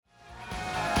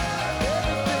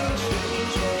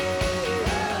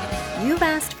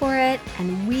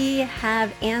and we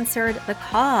have answered the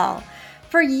call.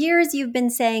 For years, you've been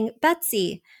saying,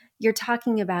 Betsy, you're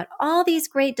talking about all these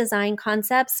great design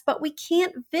concepts, but we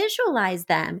can't visualize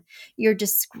them. You're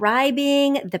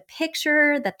describing the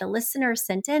picture that the listener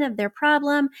sent in of their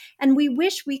problem, and we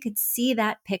wish we could see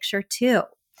that picture too.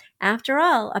 After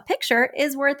all, a picture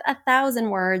is worth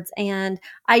 1,000 words, and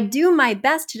I do my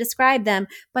best to describe them,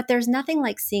 but there's nothing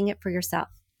like seeing it for yourself.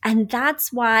 And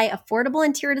that's why Affordable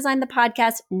Interior Design, the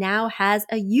podcast, now has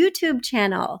a YouTube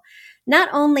channel. Not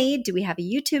only do we have a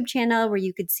YouTube channel where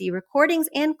you could see recordings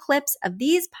and clips of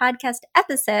these podcast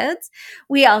episodes,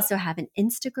 we also have an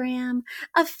Instagram,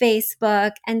 a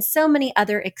Facebook, and so many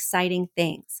other exciting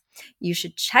things. You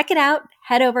should check it out.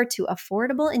 Head over to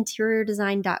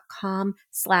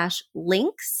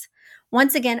affordableinteriordesign.com/links.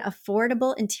 Once again,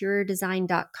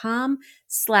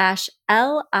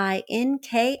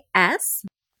 affordableinteriordesign.com/LINKS.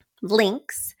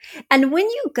 links. And when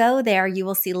you go there, you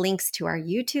will see links to our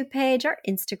YouTube page, our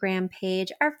Instagram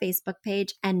page, our Facebook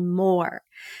page, and more.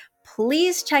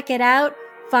 Please check it out,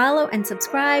 follow and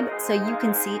subscribe so you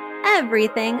can see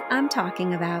everything I'm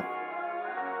talking about.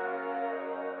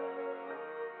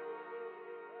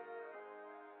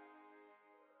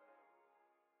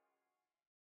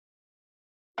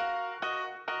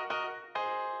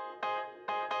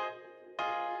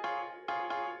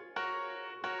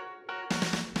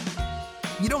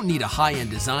 You don't need a high-end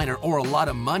designer or a lot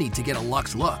of money to get a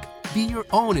luxe look. Be your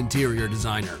own interior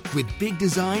designer with big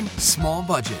design, small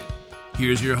budget.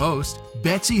 Here's your host,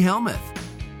 Betsy Helmuth.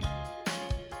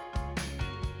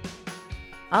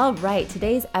 All right,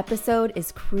 today's episode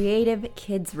is Creative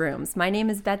Kids Rooms. My name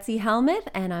is Betsy Helmuth,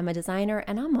 and I'm a designer,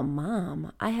 and I'm a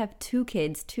mom. I have two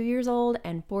kids, 2 years old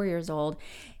and 4 years old,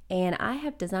 and I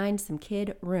have designed some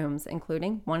kid rooms,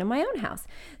 including one in my own house.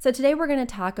 So today we're going to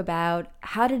talk about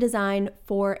how to design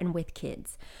for and with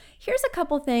kids. Here's a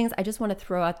couple things I just want to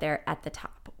throw out there at the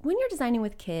top. When you're designing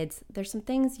with kids, there's some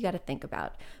things you got to think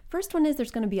about. First one is there's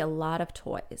going to be a lot of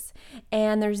toys,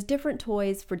 and there's different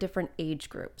toys for different age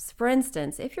groups. For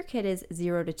instance, if your kid is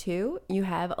 0 to 2, you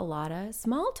have a lot of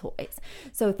small toys.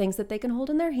 So things that they can hold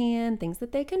in their hand, things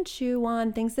that they can chew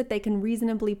on, things that they can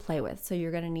reasonably play with. So you're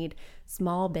going to need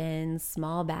small bins,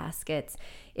 small baskets.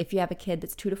 If you have a kid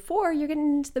that's 2 to 4, you're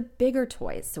getting into the bigger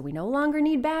toys. So we no longer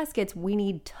need baskets, we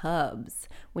need tubs.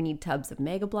 We need tubs of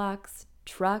Mega Bloks,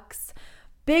 trucks,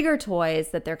 bigger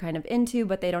toys that they're kind of into,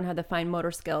 but they don't have the fine motor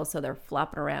skills, so they're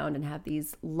flopping around and have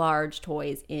these large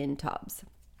toys in tubs.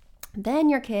 Then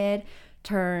your kid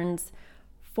turns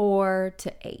 4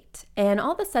 to 8, and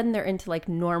all of a sudden they're into like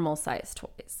normal size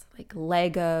toys, like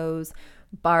Legos,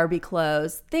 Barbie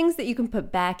clothes, things that you can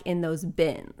put back in those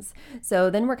bins. So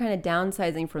then we're kind of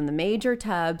downsizing from the major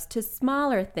tubs to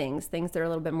smaller things that are a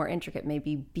little bit more intricate,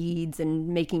 maybe beads and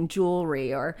making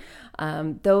jewelry or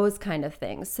those kind of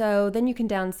things. So then you can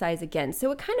downsize again.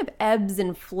 So it kind of ebbs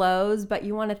and flows, but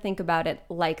you want to think about it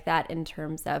like that in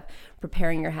terms of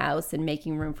preparing your house and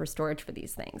making room for storage for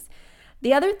these things.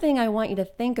 The other thing I want you to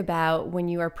think about when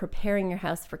you are preparing your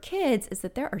house for kids is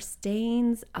that there are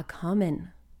stains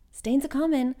a-comin'. Stains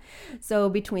a-comin'. So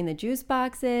between the juice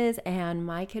boxes, and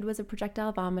my kid was a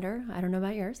projectile vomiter. I don't know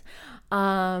about yours.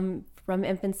 From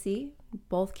infancy,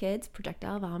 both kids,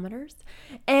 projectile vomiters.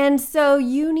 And so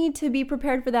you need to be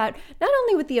prepared for that, not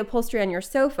only with the upholstery on your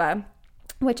sofa,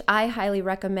 which I highly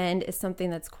recommend is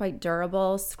something that's quite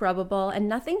durable, scrubbable, and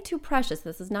nothing too precious.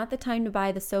 This is not the time to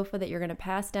buy the sofa that you're going to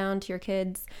pass down to your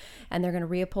kids and they're going to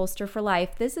reupholster for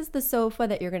life. This is the sofa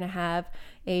that you're going to have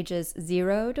ages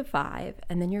 0 to 5,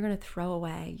 and then you're going to throw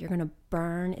away. You're going to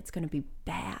burn. It's going to be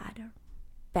bad.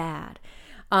 That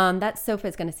sofa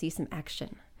is going to see some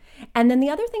action. And then the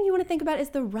other thing you want to think about is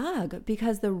the rug,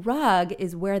 because the rug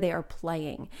is where they are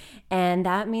playing. And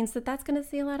that means that that's going to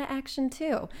see a lot of action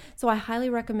too. So I highly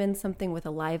recommend something with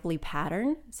a lively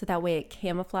pattern, so that way it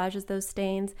camouflages those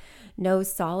stains. No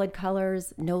solid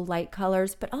colors, no light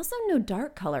colors, but also no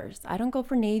dark colors. I don't go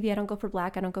for navy, I don't go for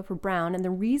black, I don't go for brown. And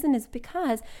the reason is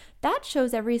because that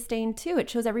shows every stain too. It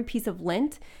shows every piece of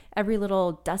lint, every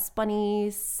little dust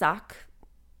bunny sock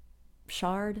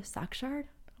shard,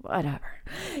 whatever.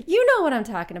 You know what I'm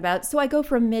talking about. So I go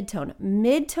for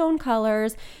mid-tone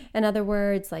colors. In other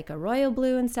words, like a royal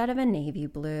blue instead of a navy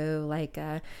blue, like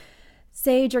a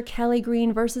sage or Kelly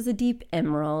green versus a deep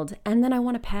emerald. And then I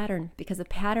want a pattern, because a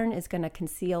pattern is going to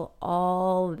conceal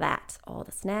all that, all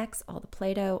the snacks, all the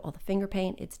Play-Doh, all the finger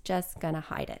paint. It's just going to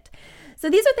hide it. So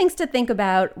these are things to think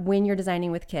about when you're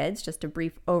designing with kids, just a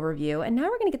brief overview. And now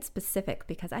we're going to get specific,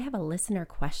 because I have a listener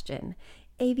question.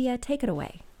 Avia, take it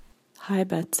away. Hi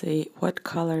Betsy, what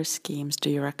color schemes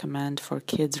do you recommend for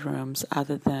kids' rooms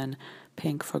other than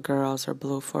pink for girls or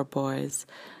blue for boys?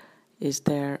 is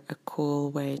there a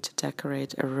cool way to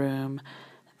decorate a room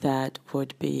that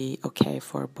would be okay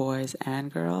for boys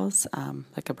and girls,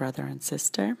 like a brother and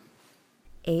sister?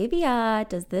 Avia,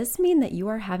 does this mean that you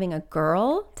are having a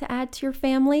girl to add to your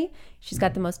family? She's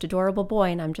got the most adorable boy,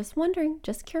 and I'm just wondering,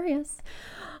 just curious.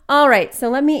 All right, so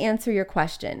let me answer your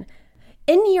question.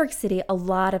 In New York City, a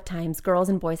lot of times girls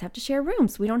and boys have to share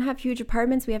rooms. We don't have huge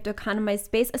apartments. We have to economize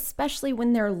space, especially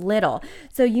when they're little.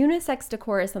 So unisex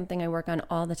decor is something I work on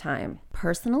all the time.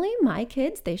 Personally, my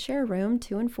kids, they share a room,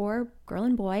 2 and 4, girl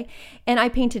and boy, and I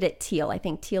painted it teal. I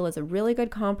think teal is a really good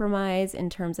compromise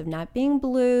in terms of not being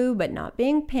blue, but not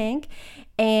being pink.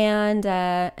 And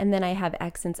then I have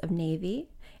accents of navy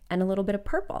and a little bit of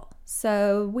purple.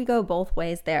 So we go both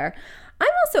ways there. I'm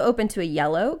also open to a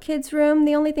yellow kids room.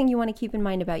 The only thing you want to keep in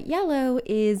mind about yellow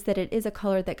is that it is a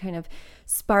color that kind of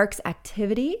sparks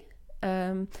activity.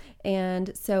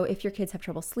 And so if your kids have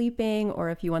trouble sleeping, or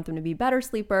if you want them to be better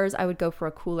sleepers, I would go for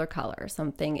a cooler color,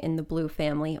 something in the blue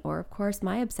family, or of course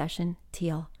my obsession,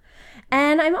 teal.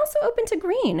 And I'm also open to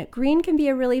green. Green can be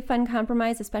a really fun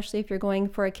compromise, especially if you're going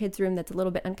for a kid's room that's a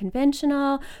little bit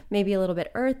unconventional, maybe a little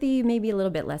bit earthy, maybe a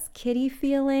little bit less kiddie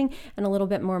feeling, and a little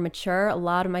bit more mature. A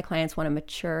lot of my clients want a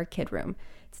mature kid room.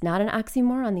 It's not an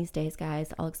oxymoron these days,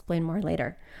 guys. I'll explain more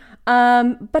later.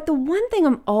 But the one thing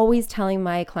I'm always telling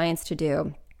my clients to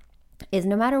do is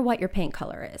no matter what your paint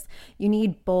color is, you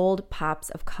need bold pops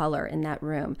of color in that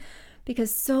room.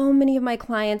 Because so many of my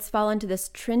clients fall into this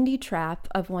trendy trap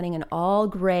of wanting an all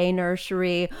gray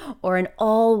nursery or an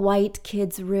all white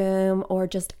kids room or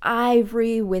just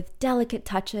ivory with delicate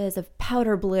touches of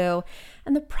powder blue.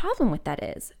 And the problem with that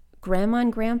is grandma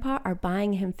and grandpa are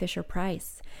buying him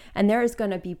Fisher-Price, and there is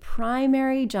going to be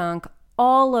primary junk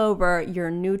all over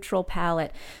your neutral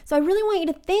palette. So I really want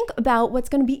you to think about what's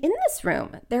going to be in this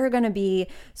room. There are going to be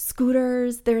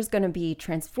scooters, there's going to be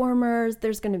transformers,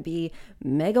 there's going to be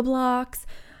Mega Bloks.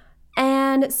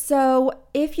 And so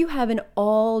if you have an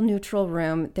all neutral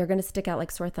room, they're going to stick out like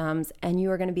sore thumbs, and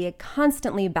you are going to be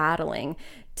constantly battling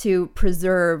to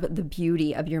preserve the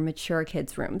beauty of your mature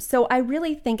kids' room. So I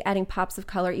really think adding pops of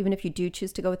color, even if you do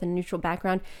choose to go with a neutral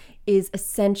background, is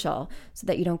essential so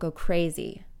that you don't go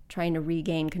crazy trying to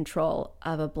regain control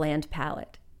of a bland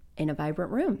palette in a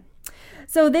vibrant room.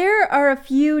 So there are a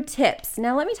few tips.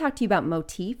 Now let me talk to you about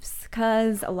motifs,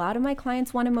 because a lot of my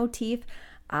clients want a motif.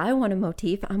 I want a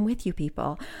motif. I'm with you,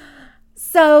 people.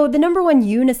 So the number one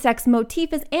unisex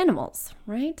motif is animals,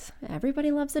 right?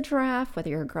 Everybody loves a giraffe, whether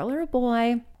you're a girl or a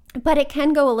boy. But it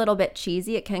can go a little bit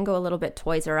cheesy. It can go a little bit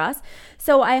Toys R Us.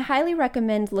 So I highly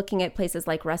recommend looking at places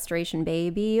like Restoration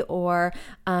Baby, or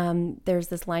there's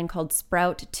this line called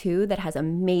Sprout 2 that has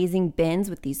amazing bins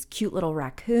with these cute little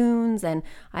raccoons. And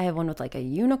I have one with like a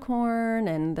unicorn,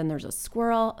 and then there's a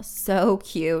squirrel. So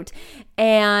cute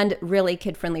and really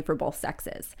kid-friendly for both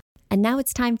sexes. And now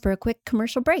it's time for a quick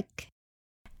commercial break.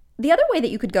 The other way that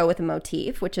you could go with a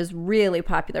motif, which is really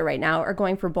popular right now, are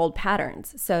going for bold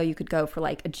patterns. So you could go for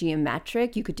like a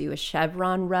geometric, you could do a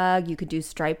chevron rug, you could do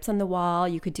stripes on the wall,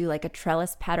 you could do like a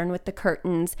trellis pattern with the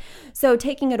curtains. So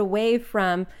taking it away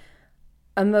from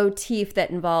a motif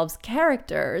that involves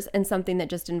characters and something that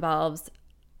just involves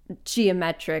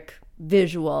geometric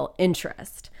visual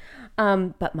interest.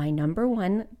 But my number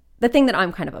one, the thing that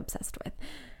I'm kind of obsessed with,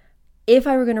 if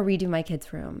I were going to redo my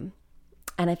kids' room,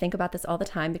 and I think about this all the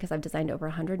time because I've designed over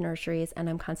 100 nurseries, and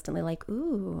I'm constantly like,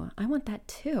 ooh, I want that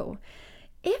too.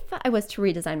 If I was to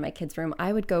redesign my kids' room,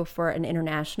 I would go for an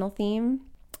international theme.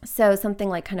 So something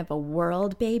like kind of a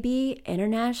world baby,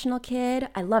 international kid.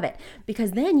 I love it,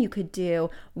 because then you could do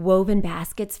woven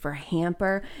baskets for a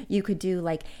hamper. You could do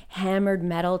like hammered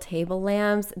metal table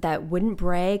lamps that wouldn't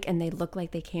break and they look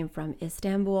like they came from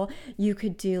Istanbul. You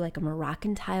could do like a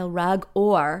Moroccan tile rug,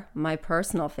 or my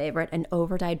personal favorite, an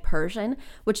overdyed Persian,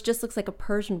 which just looks like a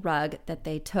Persian rug that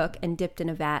they took and dipped in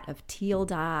a vat of teal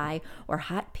dye or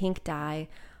hot pink dye.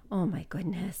 Oh my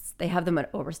goodness. They have them at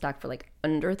Overstock for like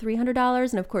under $300.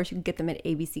 And of course you can get them at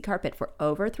ABC Carpet for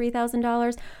over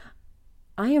 $3,000.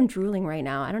 I am drooling right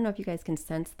now. I don't know if you guys can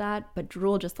sense that, but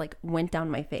drool just like went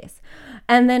down my face.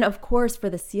 And then of course for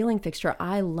the ceiling fixture,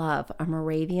 I love a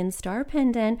Moravian star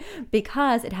pendant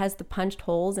because it has the punched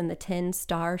holes in the tin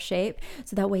star shape.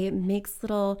 So that way it makes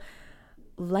little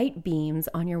light beams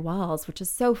on your walls, which is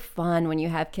so fun when you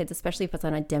have kids, especially if it's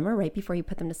on a dimmer right before you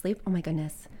put them to sleep. Oh my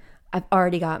goodness. I've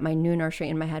already got my new nursery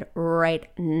in my head right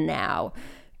now.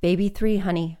 Baby 3,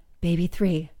 honey, baby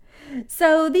 3.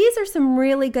 So these are some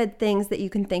really good things that you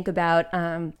can think about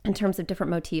in terms of different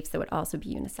motifs that would also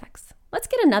be unisex. Let's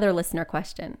get another listener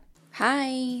question.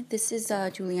 Hi, this is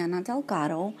Juliana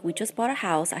Delgado. We just bought a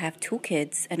house. I have 2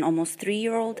 kids, an almost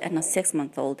 3-year-old and a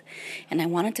 6-month-old. And I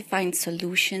wanted to find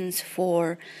solutions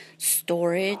for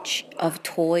storage of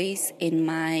toys in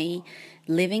my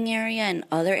living area and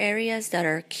other areas that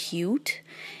are cute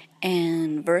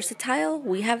and versatile.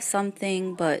 We have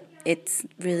something, but it's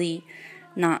really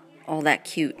not all that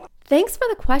cute. Thanks for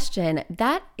the question.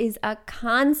 That is a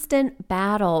constant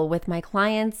battle with my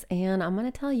clients, and I'm going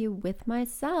to tell you with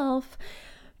myself,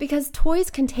 because toys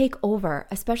can take over,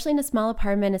 especially in a small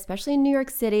apartment, especially in New York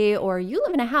City, or you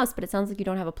live in a house, but it sounds like you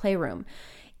don't have a playroom.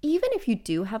 Even if you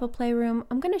do have a playroom,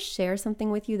 I'm going to share something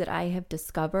with you that I have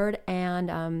discovered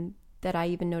and that I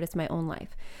even noticed in my own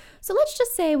life. So let's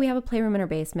just say we have a playroom in our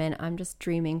basement. I'm just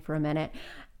dreaming for a minute.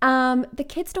 The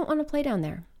kids don't want to play down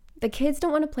there. The kids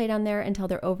don't want to play down there until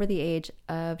they're over the age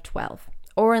of 12,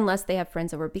 or unless they have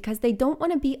friends over, because they don't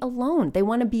want to be alone. They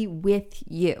want to be with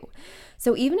you.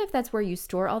 So even if that's where you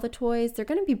store all the toys, they're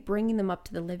going to be bringing them up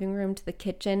to the living room, to the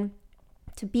kitchen,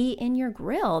 to be in your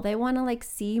grill. They want to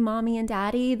see mommy and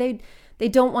daddy. They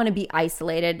don't want to be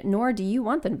isolated, nor do you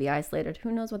want them to be isolated.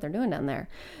 Who knows what they're doing down there?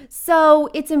 So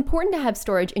it's important to have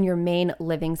storage in your main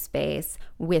living space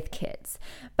with kids.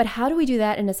 But how do we do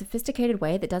that in a sophisticated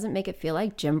way that doesn't make it feel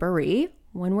like gymboree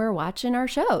when we're watching our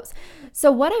shows?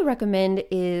 So what I recommend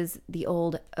is the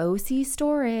old OC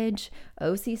storage.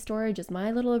 OC storage is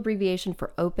my little abbreviation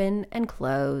for open and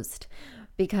closed,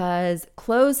 because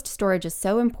closed storage is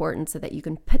so important so that you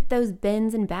can put those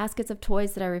bins and baskets of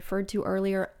toys that I referred to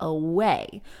earlier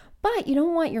away. But you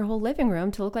don't want your whole living room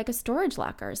to look like a storage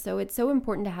locker. So it's so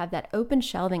important to have that open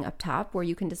shelving up top where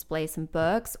you can display some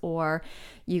books, or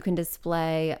you can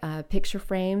display picture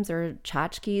frames or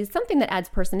tchotchkes, something that adds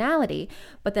personality.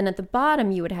 But then at the bottom,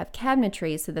 you would have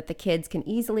cabinetry so that the kids can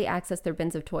easily access their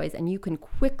bins of toys and you can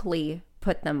quickly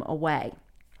put them away.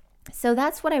 So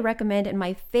that's what I recommend. And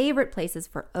my favorite places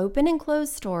for open and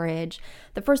closed storage,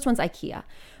 the first one's IKEA,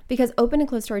 because open and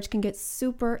closed storage can get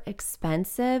super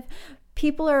expensive.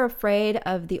 People are afraid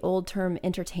of the old term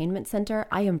entertainment center.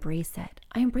 I embrace it.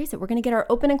 We're going to get our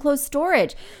open and closed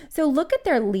storage. So look at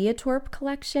their Leotorp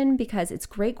collection, because it's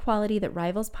great quality that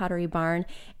rivals Pottery Barn,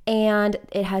 and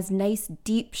it has nice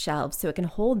deep shelves so it can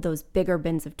hold those bigger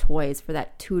bins of toys for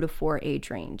that 2 to 4 age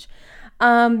range.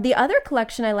 The other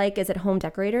collection I like is at Home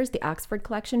Decorators, the Oxford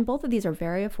collection. Both of these are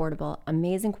very affordable,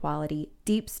 amazing quality,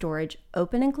 deep storage,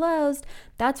 open and closed.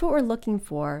 That's what we're looking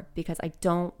for, because I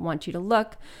don't want you to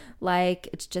look like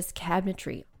it's just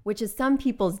cabinetry, which is some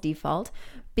people's default,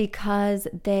 because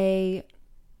they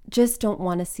just don't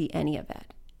want to see any of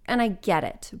it. And I get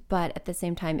it, but at the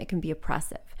same time, it can be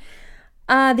oppressive.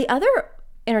 The other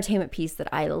entertainment piece that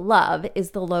I love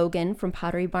is the Logan from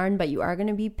Pottery Barn, but you are going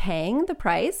to be paying the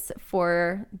price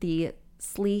for the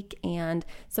sleek and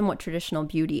somewhat traditional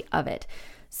beauty of it.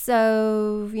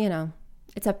 So,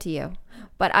 it's up to you.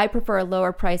 But I prefer a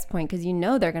lower price point, because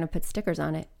they're going to put stickers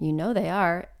on it. They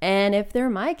are. And if they're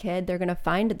my kid, they're going to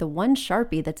find the one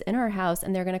Sharpie that's in our house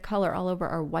and they're going to color all over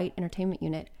our white entertainment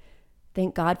unit.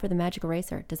 Thank God for the magic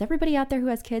eraser. Does everybody out there who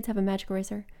has kids have a magic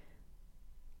eraser?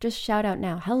 Just shout out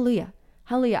now. Hallelujah.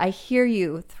 Hallelujah. I hear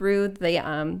you through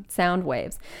the sound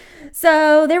waves.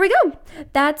 So there we go.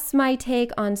 That's my take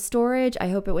on storage. I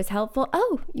hope it was helpful.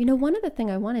 Oh, one other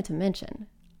thing I wanted to mention,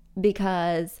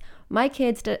 because my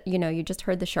kids, you just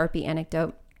heard the Sharpie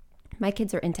anecdote. My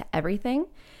kids are into everything,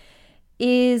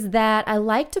 is that I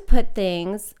like to put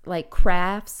things like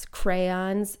crafts,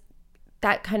 crayons,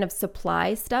 that kind of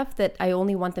supply stuff that I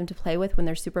only want them to play with when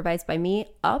they're supervised by me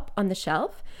up on the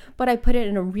shelf, but I put it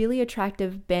in a really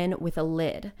attractive bin with a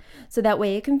lid. So that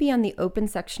way it can be on the open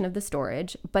section of the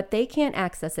storage, but they can't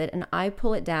access it, and I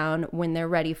pull it down when they're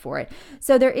ready for it.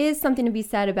 So there is something to be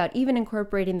said about even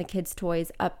incorporating the kids'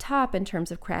 toys up top in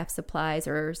terms of craft supplies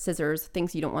or scissors,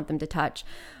 things you don't want them to touch,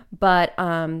 but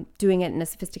doing it in a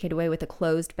sophisticated way with a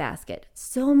closed basket.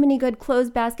 So many good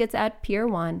closed baskets at Pier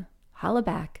 1. Holla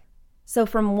back. So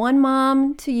from one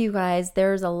mom to you guys,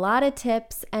 there's a lot of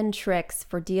tips and tricks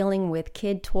for dealing with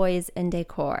kid toys and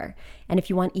decor. And if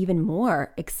you want even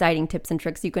more exciting tips and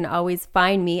tricks, you can always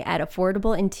find me at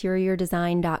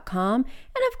affordableinteriordesign.com.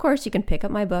 And of course, you can pick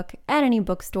up my book at any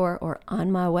bookstore or on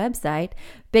my website,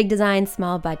 Big Design,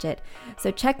 Small Budget.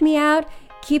 So check me out,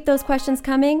 keep those questions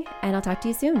coming, and I'll talk to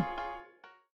you soon.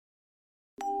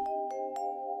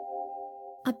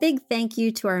 A big thank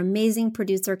you to our amazing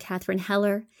producer, Catherine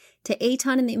Heller, to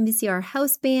Aton and the MBCR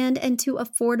House Band, and to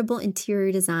Affordable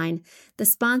Interior Design, the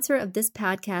sponsor of this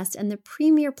podcast and the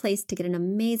premier place to get an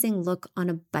amazing look on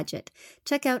a budget.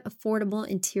 Check out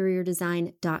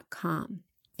affordableinteriordesign.com.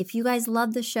 If you guys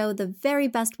love the show, the very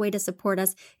best way to support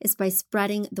us is by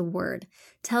spreading the word.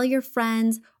 Tell your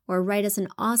friends or write us an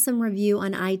awesome review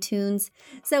on iTunes.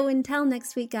 So until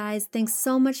next week, guys, thanks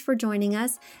so much for joining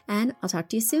us, and I'll talk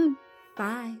to you soon.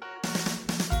 Bye.